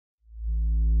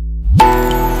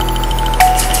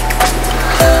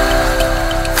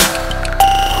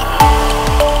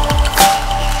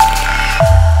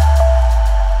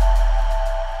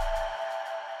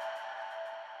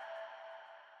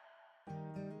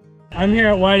I'm here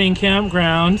at Whiting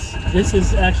Campground. This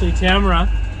is actually Tamara.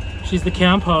 She's the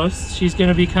camp host. She's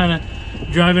gonna be kind of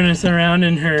driving us around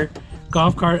in her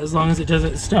golf cart as long as it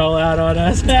doesn't stall out on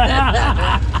us.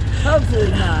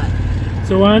 Hopefully not.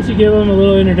 So why don't you give them a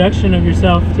little introduction of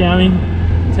yourself, Tammy?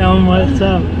 Tell them what's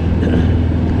up.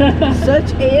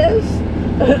 Such as,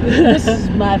 this is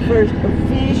my first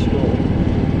official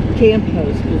camp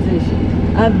host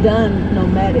position. I've done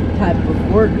nomadic type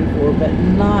of work before, but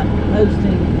not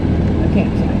hosting a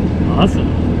campsite.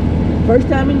 Awesome. First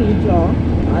time in Utah.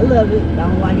 I love it. I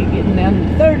don't like it getting down to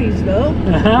the 30s though.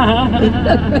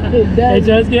 It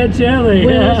does get chilly.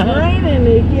 When it's raining,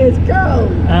 it gets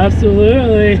cold.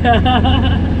 Absolutely.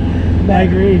 I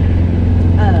agree.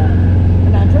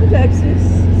 And I'm from Texas.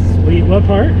 Sweet. What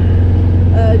part?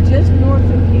 Just north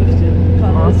of Houston,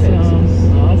 Conroe, Texas.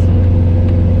 Awesome.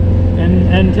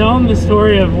 And tell them the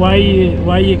story of why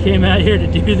you came out here to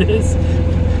do this.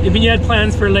 I mean, you had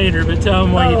plans for later, but tell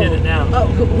them why you did it now. Oh,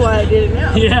 why I did it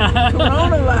now? Yeah.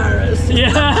 Coronavirus.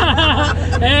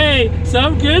 Yeah. Hey,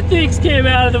 some good things came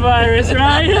out of the virus,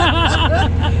 right?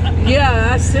 Yeah,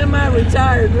 I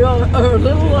semi-retired a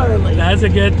little early. That's a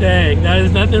good thing.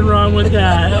 There's nothing wrong with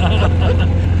that.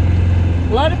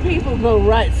 A lot of people go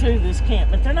right through this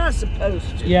camp, but they're not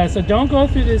supposed to. Yeah, so don't go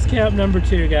through this camp number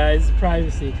 2, guys.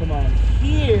 Privacy, come on.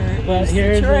 Here's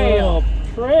the trail.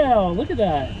 Trail. Look at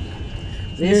that.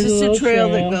 This is the trail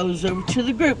that goes over to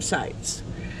the group sites.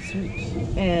 Sweet.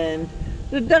 And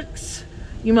the ducks,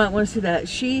 you might want to see that.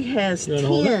 She has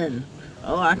 10.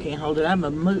 Oh, I can't hold it.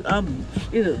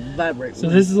 It'll vibrate. So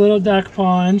this is a little duck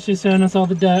pond. She's showing us all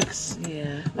the ducks.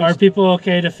 Yeah. Are people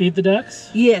okay to feed the ducks?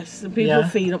 Yes, the people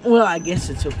feed them. Well, I guess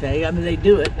it's okay. I mean, they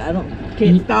do it.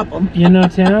 Can't stop them. You know,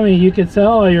 Tammy, you could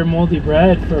sell all your moldy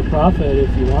bread for a profit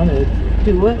if you wanted.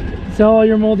 Do what? Sell all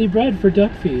your moldy bread for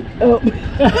duck feed. Oh.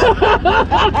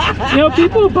 You know,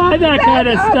 people buy that kind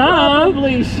of stuff.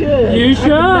 Probably should. You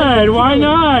should. Why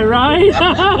not, right?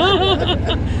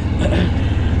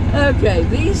 Okay,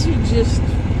 these are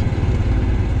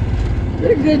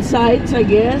they're good sites, I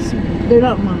guess. They're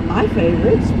not one of my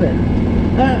favorites, but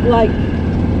like,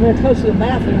 they're close to the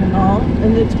bathroom and all,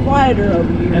 and it's quieter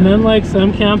over here. And then, like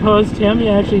some camp hosts, Tammy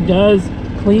actually does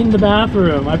clean the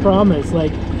bathroom, I promise.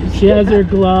 Like, she has her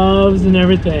gloves and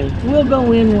everything. We'll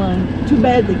go in one. Too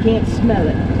bad they can't smell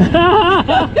it.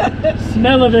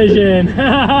 Smell-o-vision.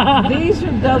 These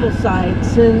are double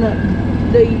sites, and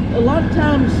a lot of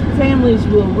times families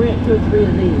will rent 2 or 3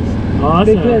 of these.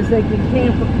 Awesome. Because they can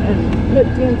camp and put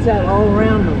tents out all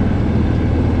around them.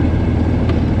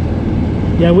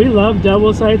 Yeah, we love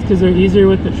double sites because they're easier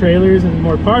with the trailers and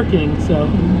more parking. So,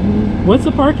 what's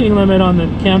the parking limit on the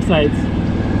campsites?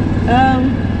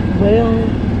 Well,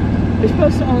 they're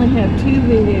supposed to only have 2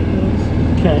 vehicles.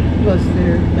 Okay. Plus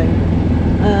their thing.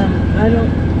 I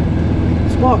don't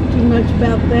talk too much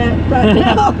about that right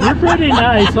now. You're pretty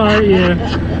nice, aren't you?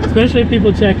 Especially if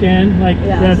people check in. Like,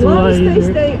 that's as long a lot as they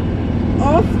easier. stay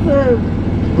off the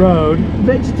Road.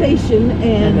 Vegetation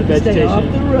and stay off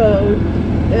the road,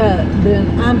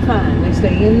 then I'm fine. They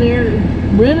stay in their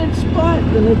rented spot,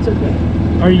 then it's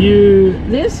okay. Are you...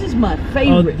 This is my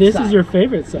favorite this site. is your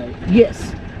favorite site?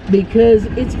 Yes, because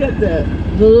it's got the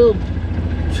little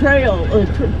trail,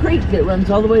 creek that runs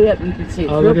all the way up. You can see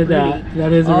it's look at that.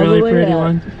 That is a really pretty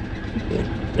one.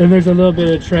 And there's a little bit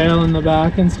of trail in the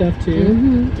back and stuff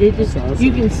too. It just, awesome.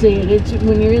 You can see it. It's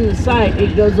when you're in the site,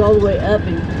 it goes all the way up,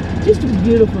 and just a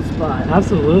beautiful spot.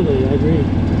 Absolutely, I agree.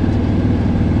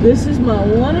 This is my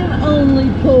one and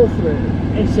only pull-through,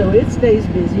 and so it stays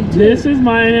busy too. This is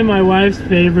mine and my wife's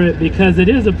favorite because it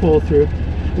is a pull-through.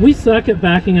 We suck at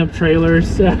backing up trailers.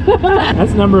 So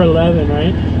that's number 11,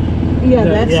 right? Yeah,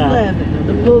 that's 11.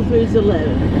 The pull-through is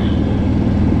 11.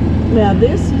 Now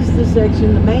this is the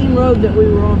section, the main road that we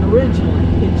were on originally.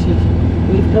 It's just,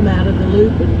 we've come out of the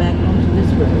loop and back onto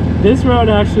this road. This road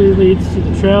actually leads to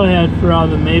the trailhead for all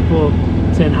the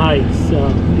Mapleton hikes, so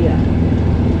yeah.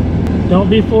 Don't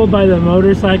be fooled by the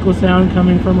motorcycle sound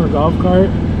coming from her golf cart.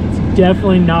 It's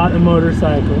definitely not a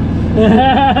motorcycle.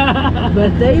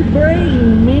 But they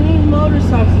bring many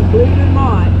motorcycles, believe it or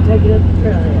not, take it up the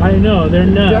trailhead. I know, they're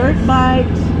nuts. Dirt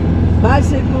bikes,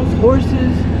 bicycles,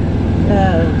 horses.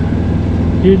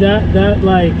 Dude, that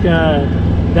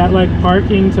like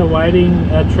parking to Whiting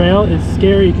trail is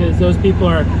scary because those people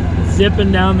are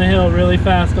zipping down the hill really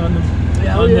fast on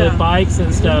the bikes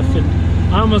and stuff. And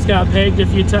I almost got pegged a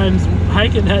few times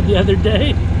hiking that the other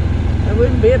day. I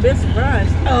wouldn't be a bit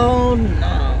surprised. Oh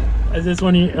no! Is this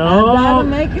one you? Oh, I gotta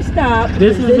make a stop.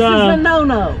 This is a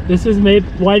no-no. This is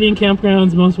Whiting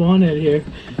Campground's most wanted here.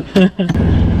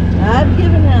 I've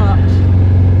given out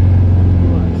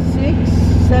 6,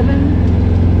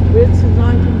 7 We had some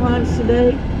non-compliance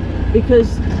today because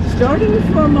starting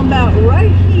from about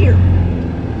right here,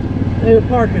 they were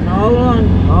parking all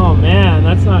along. Oh man,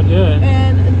 that's not good.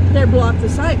 And they're blocked. The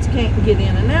sites can't get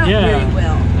in and out very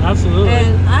well. Absolutely.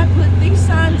 And I put these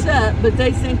signs up, but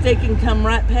they think they can come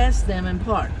right past them and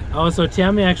park. Oh, so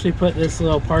Tammy actually put this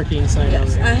little parking sign over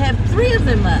here. I have 3 of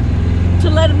them up to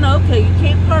let them know, okay, you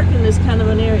can't park in this kind of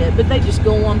an area, but they just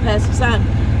go on past the sign.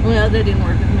 Well, that didn't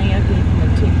work with me. I gave them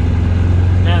a ticket.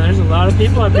 Man, there's a lot of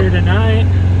people up here tonight.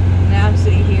 Now, see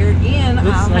here again,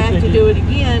 I'll have to do it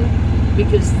again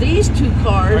because these 2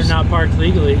 cars are not parked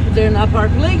legally. They're not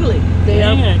parked legally. They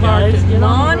are parked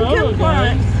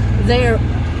non-compliant.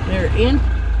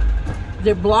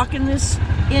 They're blocking this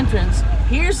entrance.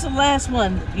 Here's the last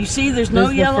one. You see, there's no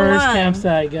yellow line. This is the first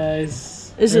campsite,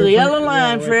 guys. This is a yellow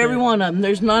line for every one of them.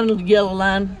 There's not a yellow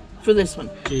line for this one.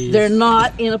 Jeez. They're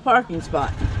not in a parking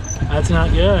spot. That's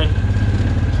not good.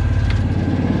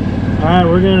 All right,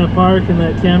 we're gonna park and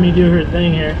let Tammy do her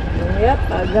thing here. Yep,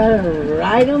 I gotta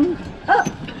ride them up.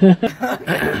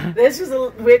 This is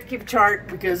we have to keep a chart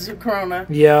because of Corona.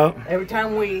 Yeah. Every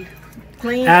time we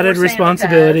clean, added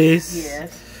responsibilities.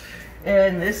 Yes.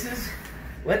 And this is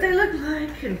what they look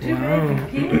like. And too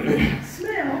bad you can't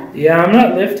smell. Yeah, I'm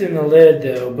not lifting the lid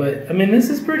though, but I mean this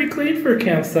is pretty clean for a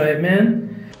campsite, man.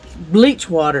 Bleach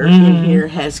water in here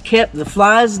has kept the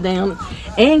flies down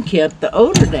and kept the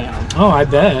odor down. Oh, I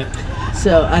bet.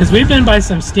 So, because we've been by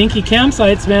some stinky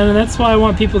campsites, man, and that's why I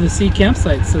want people to see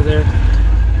campsites, so they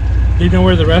know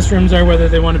where the restrooms are, whether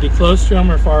they want to be close to them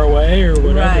or far away or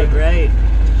whatever. Right.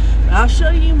 I'll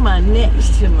show you my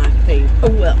next to my favorite.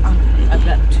 Oh well, I've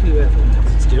got 2 of them.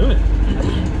 Let's do it.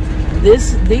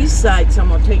 These sites I'm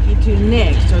going to take you to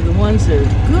next are the ones that are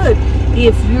good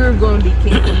if you're going to be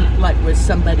camping like with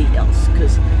somebody else,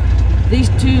 because these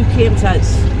 2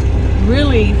 campsites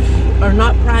really are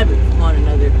not private from one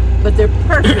another, but they're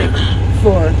perfect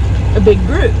for a big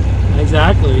group.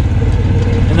 Exactly.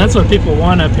 And that's what people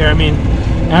want up here. I mean,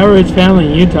 average family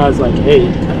in Utah is like 8.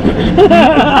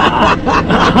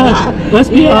 Let's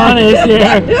be honest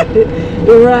here.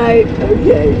 Right,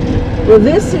 okay. Well,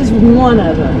 this is one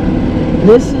of them.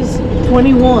 This is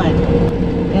 21,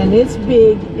 and it's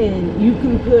big, and you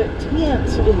can put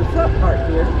tents in the front part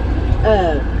here,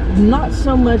 not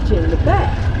so much in the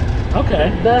back.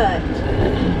 Okay. But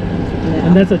now,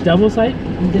 and that's a double site?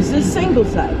 This is single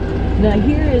site. Now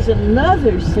here is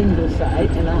another single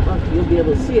site, and I don't know if you'll be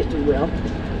able to see it too well,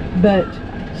 but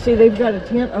see, they've got a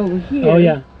tent over here. Oh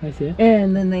yeah, I see it.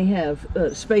 And then they have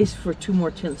space for 2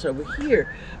 more tents over here,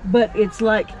 but it's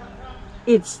like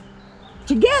it's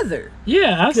together.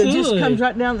 Yeah, absolutely. It just comes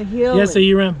right down the hill. Yeah, so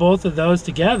you rent both of those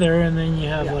together, and then you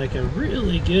have like a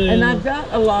really good. And I've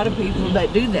got a lot of people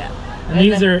that do that. And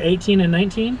these are 18 and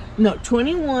 19? No,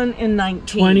 21 and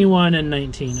 19. 21 and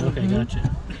 19. Okay, gotcha.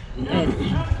 And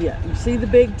yeah, you see the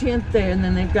big tent there, and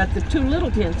then they've got the 2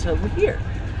 little tents over here.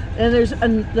 And there's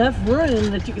enough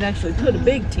room that you can actually put a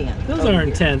big tent. Those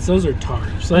aren't tents, those are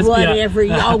tarps. Let's whatever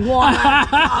y'all want.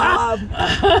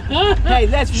 Hey,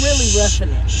 that's really roughing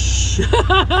it. Shh.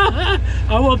 I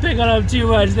won't pick on them too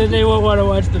much, then they won't want to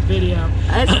watch the video.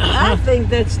 I think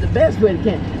that's the best way to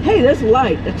camp. Hey, that's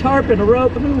light. A tarp and a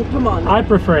rope. Come on. I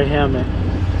prefer a hammock.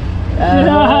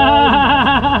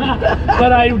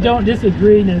 But I don't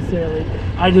disagree necessarily.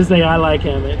 I just say I like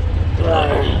hammock.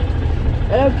 Right.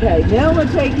 Okay, now I'm going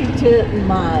to take you to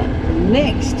my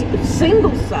next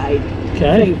single site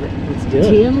favorite. Let's do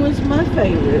it. 10 was my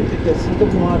favorite because of the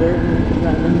water and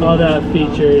running. All the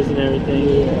features and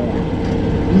everything.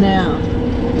 Yeah. Now,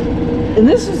 and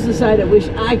this is the site I wish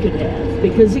I could have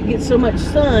because it gets so much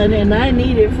sun and I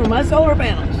need it for my solar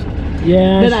panels.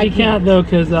 Yeah, but she can't though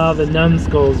because all the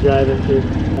numbskulls driving through.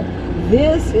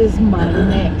 This is my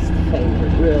next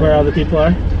favorite, really. Where all the people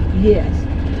are? Yes.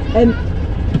 And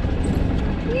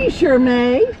you sure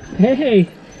may. Hey.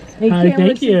 Hi,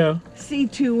 thank you. See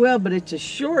too well, but it's a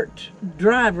short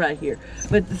drive right here.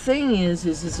 But the thing is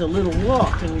it's a little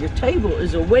walk, and your table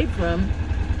is away from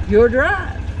your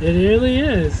drive. It really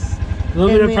is. A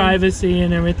little bit of privacy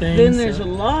and everything. Then there's a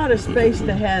lot of space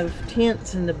to have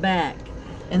tents in the back,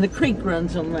 and the creek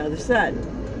runs on the other side,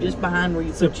 just behind where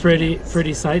you put your tents.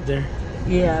 Pretty sight there.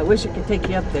 Yeah, I wish I could take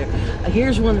you up there.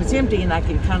 Here's one that's empty, and I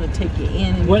can kind of take you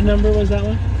in. And what number was that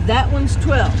one? That one's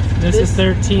 12. This is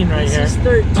 13 right here. This is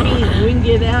 13, and we can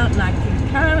get out, and I can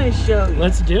kind of show you.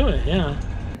 Let's do it, yeah.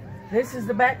 This is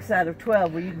the back side of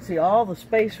 12, where you can see all the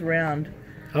space around.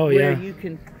 Oh, where yeah. You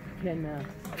can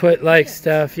put like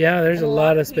stuff. Yeah, there's a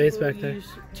lot of space back there.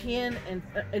 Use 10 and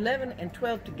 11 and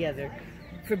 12 together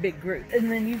for big groups,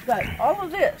 and then you've got all of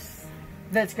this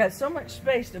that's got so much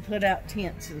space to put out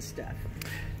tents and stuff.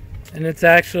 And it's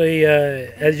actually,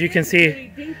 as you can see, Pretty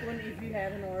deep one if you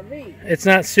have an RV. it's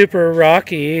not super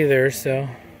rocky either, so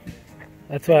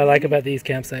that's what I like about these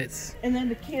campsites. And then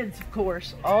the kids, of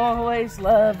course, always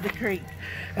love the creek.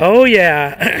 Oh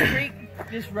yeah. The creek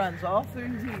just runs all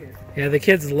through here. Yeah, the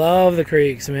kids love the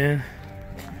creeks, man.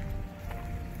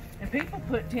 And people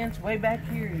put tents way back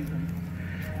here even.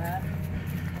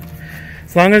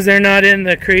 As long as they're not in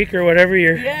the creek or whatever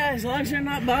you're... Yeah, as long as they're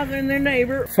not bothering their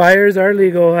neighbor. Fires are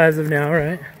legal as of now,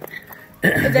 right?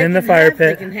 In the fire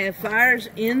pit. They can have fires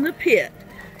in the pit.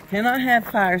 Cannot have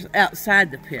fires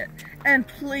outside the pit. And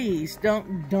please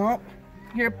don't dump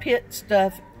your pit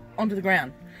stuff onto the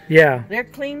ground. Yeah. They're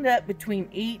cleaned up between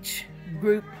each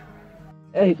group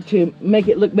to make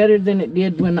it look better than it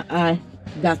did when I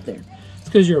got there. It's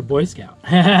because you're a Boy Scout.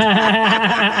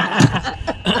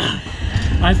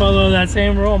 I follow that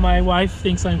same rule. My wife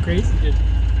thinks I'm crazy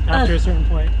after a certain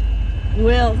point.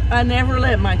 Well, I never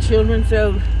let my children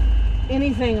throw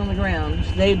anything on the ground.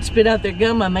 They'd spit out their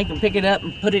gum, I make them pick it up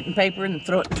and put it in paper and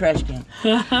throw it in the trash can.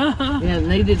 Yeah,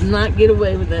 and they did not get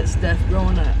away with that stuff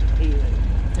growing up either.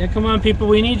 Yeah, come on, people.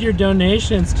 We need your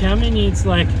donations. Tammy needs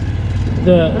like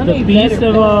the beast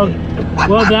of all.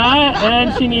 Well, that,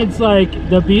 and she needs like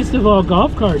the beast of all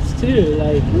golf carts too.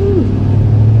 Like, you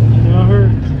know, her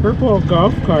purple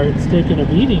golf cart's taking a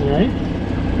beating, right?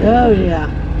 Oh yeah.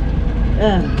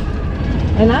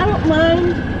 And I don't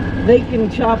mind. They can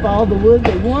chop all the wood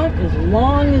they want as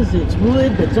long as it's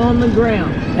wood that's on the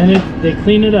ground. And they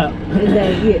clean it up.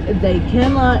 They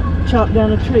cannot chop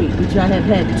down a tree, which I have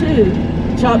had to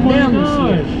chop down this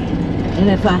year. And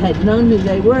if I had known who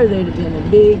they were, they'd have been in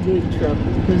big, big trouble.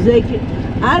 Because they can,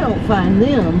 I don't find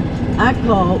them. I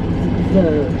call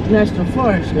the National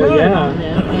Forest Guard on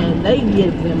them, and they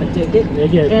give them a ticket. They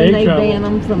get and big they trouble. ban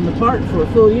them from the park for a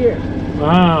full year.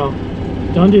 Wow.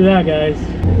 Don't do that, guys.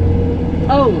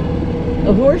 Oh,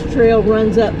 the horse trail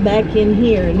runs up back in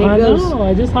here, and it goes. I know.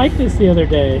 I just hiked this the other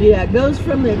day. Yeah, it goes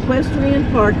from the equestrian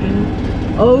parking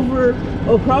over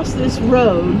across this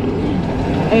road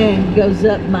and goes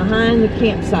up behind the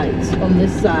campsites on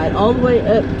this side, all the way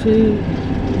up to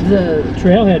the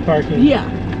trailhead parking. Yeah,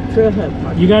 trailhead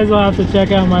parking. You guys will have to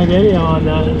check out my video on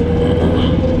that.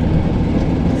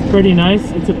 It's pretty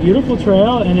nice. It's a beautiful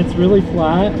trail, and it's really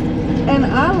flat. And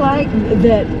I like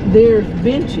that there's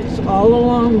benches all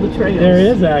along the trails. There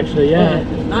is actually, yeah.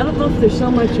 I don't know if there's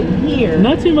so much in here.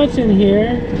 Not too much in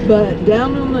here. But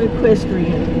down on the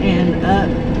equestrian and up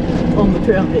on the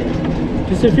trailhead.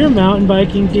 Just if you're mountain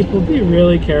biking, people, be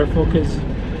really careful because,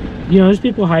 you know, there's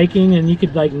people hiking and you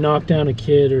could like knock down a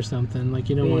kid or something. Like,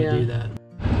 you don't want to do that.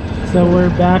 So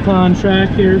we're back on track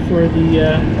here for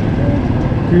the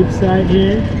group site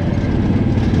here.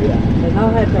 Yeah, and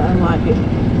I'll have to unlock it.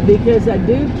 Because I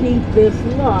do keep this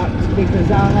locked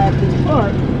because I'll have this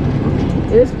park.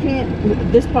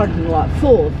 This parking lot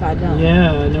full if I don't.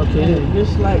 Yeah, no kidding. And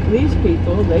just like these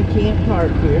people, they can't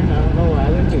park here, and I don't know why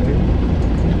they're here.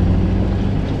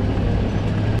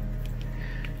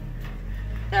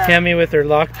 Tammy with her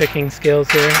lock picking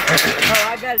skills here. Oh,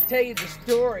 I got to tell you the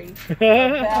story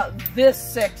about this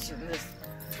section. A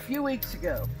few weeks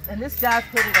ago, and this guy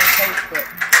put it on Facebook.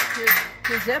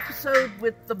 His episode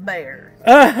with the bear.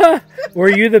 Were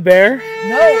you the bear?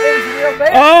 No, it was a real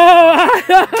bear.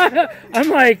 Oh, I'm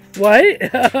like, what?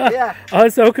 Yeah. I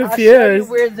was so confused. I'll show you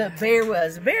where the bear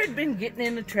was. The bear had been getting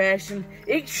in the trash, and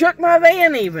it shook my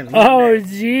van even. Oh,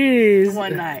 jeez.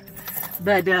 One night.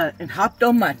 But, and hopped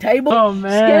on my table. Oh,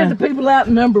 man. Scared the people out.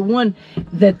 Number one,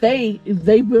 that they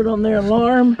put on their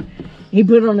alarm. He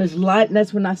put on his light, and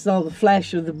that's when I saw the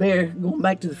flash of the bear going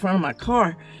back to the front of my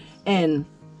car. And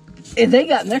they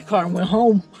got in their car and went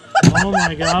home. Oh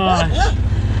my gosh.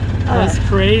 That's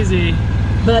crazy.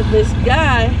 But this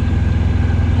guy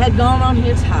had gone on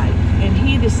his hike, and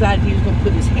he decided he was going to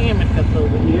put his hammock up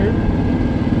over here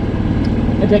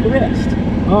and take a rest.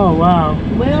 Oh, wow.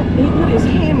 Well, he put his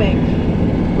hammock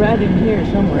right in here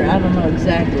somewhere. I don't know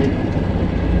exactly.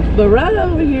 But right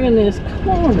over here in this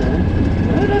corner,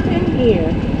 right up in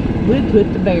here, we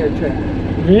put the bear trap.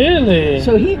 Really?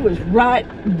 So he was right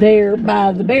there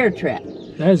by the bear trap.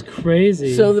 That is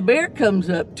crazy. So the bear comes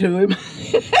up to him.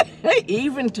 He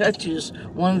even touches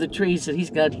one of the trees that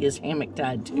he's got his hammock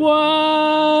tied to.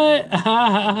 What?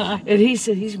 And he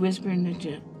said he's whispering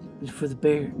for the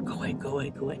bear, go away, go away,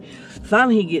 go away.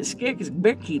 Finally he gets scared because the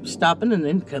bear keeps stopping and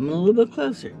then coming a little bit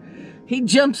closer. He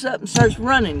jumps up and starts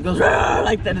running, goes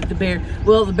like that at the bear.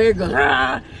 Well, the bear goes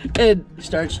and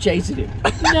starts chasing him.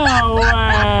 No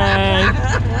way.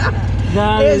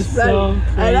 That is so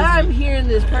crazy. And I'm hearing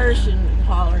this person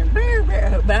hollering, bear,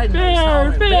 bear. But I didn't know he was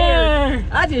hollering, bear.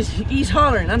 He's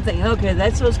hollering. I'm thinking, okay,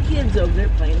 that's those kids over there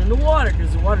playing in the water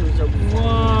because the water was over there.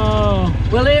 Whoa.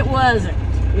 Well, it wasn't.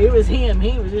 It was him.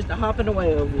 He was just hopping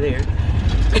away over there.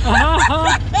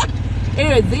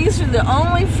 Anyway, these are the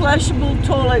only flushable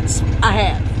toilets I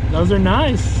have. Those are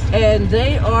nice. And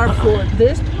they are for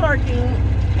this parking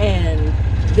and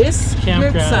this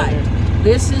group site.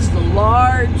 This is the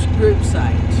large group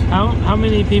site. How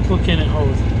many people can it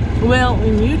hold? Well,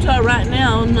 in Utah right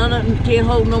now, none of them can't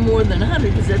hold no more than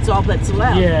 100 because that's all that's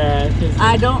allowed. Yeah.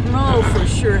 I don't know for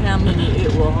sure how many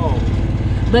it will hold.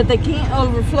 But they can't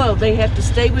overflow. They have to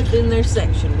stay within their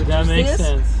section, which that is makes this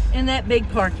sense. and that big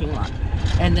parking lot.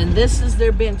 And then this is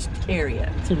their bench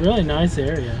area. It's a really nice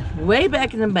area. Way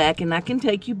back in the back, and I can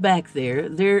take you back there,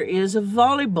 there is a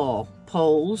volleyball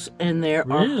poles and there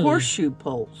are horseshoe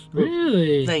poles.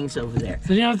 Really? Things over there.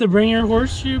 So you don't have to bring your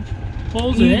horseshoe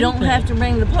poles or You don't have to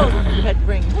bring the poles, you have to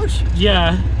bring horseshoes.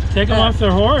 Yeah. Take them off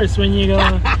their horse when you go.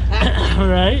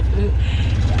 Right?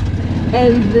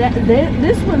 And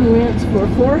this one rents for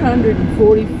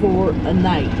 $444 a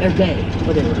night, or day,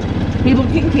 whatever. People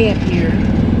can camp here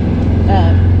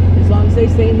as long as they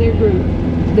stay in their group,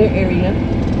 their area.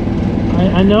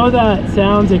 I know that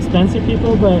sounds expensive,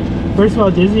 people, but first of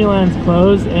all, Disneyland's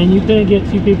closed, and you couldn't get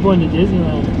 2 people into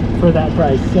Disneyland for that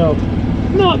price. So,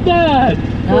 not bad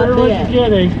for what you're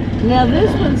getting. Now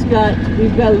this one's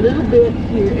we've got a little bit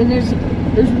here, and there's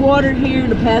water here,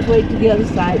 the pathway to the other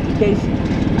side in case.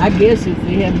 I guess if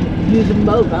they have used a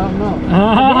boat, I don't know.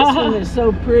 This one is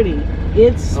so pretty.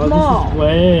 It's small.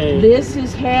 This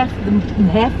is half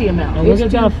the amount. Oh, look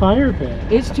at that fire pit.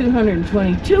 It's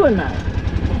 $222 a night.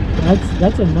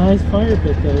 That's a nice fire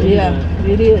pit, though. Yeah,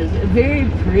 it is. Very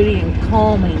pretty and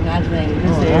calming, I think,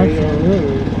 this area.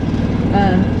 Absolutely.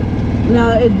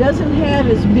 Now, it doesn't have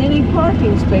as many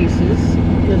parking spaces.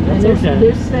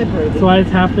 They're separated. That's why it's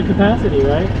half the capacity,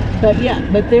 right? But yeah,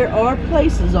 but there are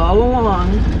places all along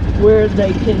where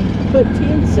they can put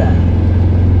tents up.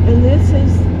 And this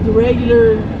is the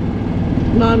regular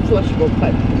non-flushable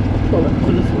pipe toilet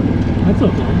for this one. That's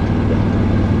okay.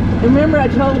 Remember I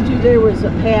told you there was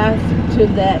a path to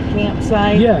that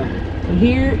campsite? Yeah.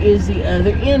 Here is the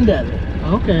other end of it.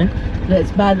 Okay.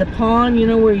 That's by the pond, you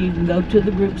know, where you can go to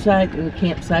the group site and the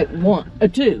campsite 1 or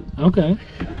 2. Okay.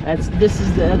 This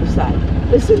is the other side.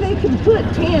 But see, they can put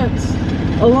tents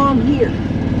along here.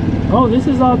 Oh, this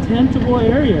is all tentable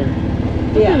area.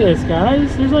 Look at this,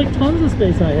 guys. There's like tons of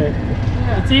space out here.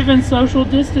 Yeah. It's even social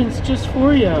distance just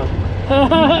for you.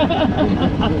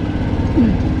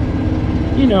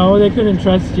 You know, they couldn't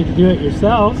trust you to do it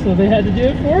yourself, so they had to do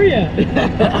it for you.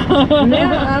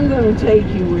 Now I'm going to take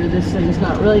you where this thing's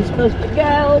not really supposed to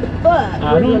go, but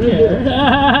I don't care.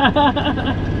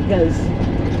 Because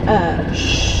I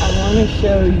want to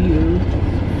show you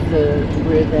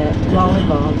where that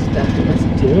volleyball and stuff is. Let's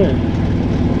do it.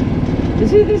 You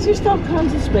see, there's just all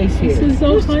kinds of space here. This is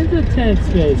all kinds of tent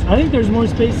space. I think there's more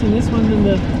space in this one than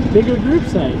the bigger group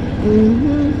site.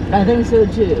 Mm-hmm. I think so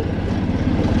too.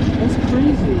 That's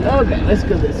crazy. Okay, let's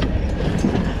go this way.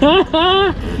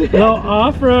 Well,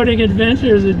 off-roading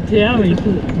adventures with Tammy.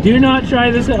 Do not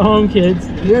try this at home, kids.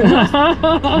 You're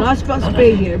not supposed to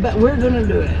be here, but we're going to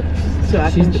do it. So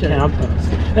She's the camp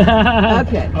host.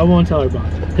 Okay. I won't tell her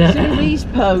about it. See these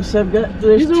posts?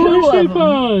 There's 2 of them.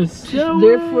 Posts.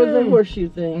 They're for the horseshoe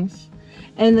things.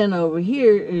 And then over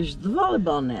here is the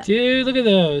volleyball net. Dude, look at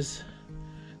those.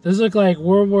 Those look like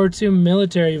World War II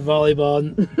military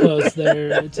volleyball posts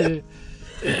there, too.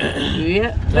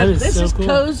 Yeah. This is so cool.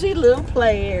 Cozy little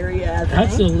play area, I think.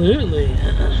 Absolutely.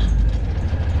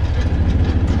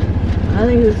 I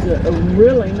think this is a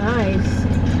really nice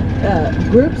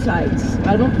group sites.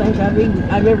 I don't think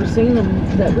I've ever seen them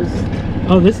that was.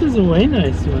 Oh, this is a way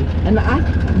nice one. And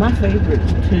my favorite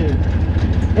too.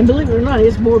 And believe it or not,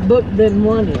 it's more booked than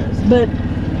one is. But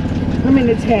I mean,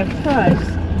 it's half price.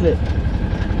 But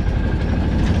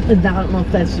I don't know if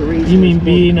that's the reason. You mean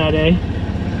B, not A?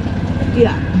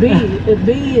 Yeah, B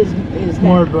is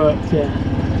more booked. Yeah.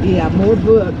 Yeah, more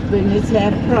booked, but it's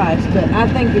half price. But I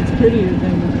think it's prettier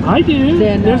than. I do.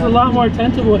 There's a lot more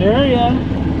tentable area.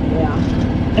 Yeah.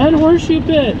 And horseshoe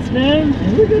pits, man.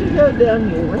 And we're gonna go down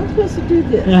here. We're not supposed to do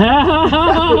this. Now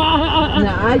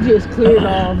I just cleared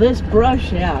all this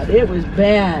brush out. It was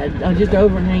bad. I was just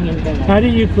overhanging things. How do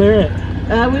you clear it?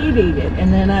 Weed eat it,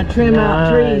 and then I trim out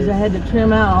trees. I had to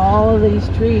trim out all of these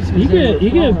trees. You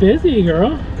get busy,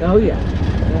 girl. Oh yeah,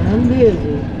 I'm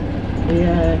busy.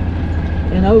 Yeah,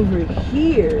 and over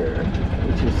here,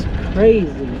 which is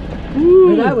crazy.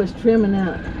 Ooh. But I was trimming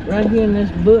out right here in this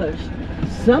bush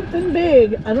something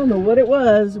big. I don't know what it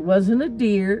was. It wasn't a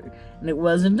deer and it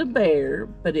wasn't a bear,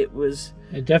 but it was.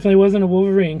 It definitely wasn't a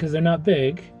wolverine because they're not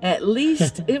big. At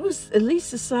least it was at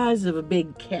least the size of a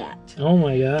big cat. Oh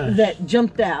my gosh. That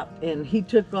jumped out and he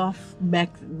took off back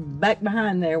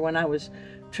behind there when I was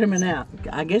trimming out.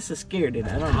 I guess it scared it.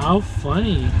 I don't know. How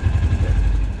funny.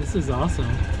 This is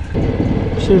awesome.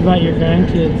 You should invite your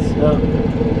grandkids up.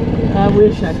 I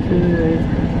wish I could.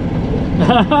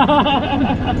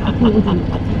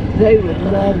 They would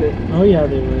love it. Oh yeah,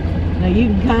 they would. Now you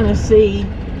can kind of see.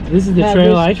 This is the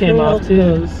trail I came off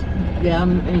too. Yeah,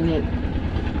 and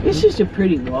it's just a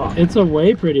pretty walk. It's a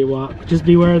way pretty walk. Just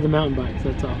beware of the mountain bikes,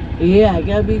 that's all. Yeah, I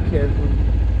gotta be careful.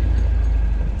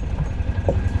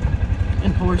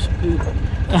 And horse poop.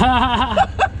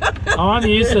 Oh, I'm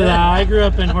used to that. I grew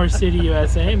up in Horse City,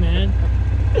 USA, man.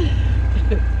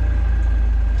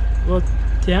 Well,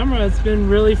 Tamara, it's been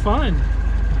really fun.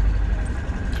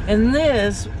 And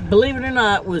this, believe it or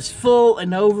not, was full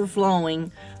and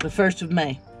overflowing the 1st of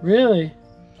May. Really?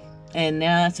 And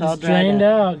now it's all drained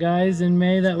out, guys. In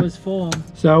May, that was full.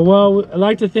 So, well, I'd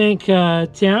like to thank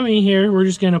Tammy here. We're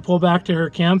just going to pull back to her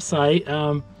campsite,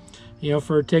 you know,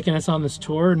 for taking us on this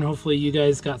tour. And hopefully you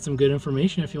guys got some good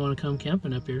information if you want to come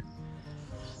camping up here.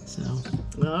 So.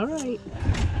 All right.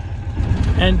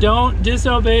 And don't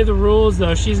disobey the rules,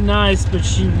 though. She's nice, but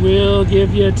she will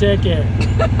give you a ticket.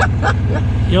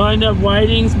 You'll end up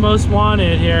Whiting's Most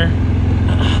Wanted here.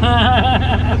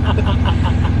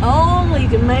 Only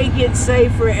to make it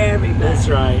safe for everybody. That's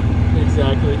right.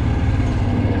 Exactly.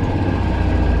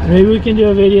 Maybe we can do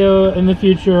a video in the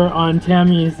future on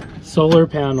Tammy's solar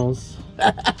panels.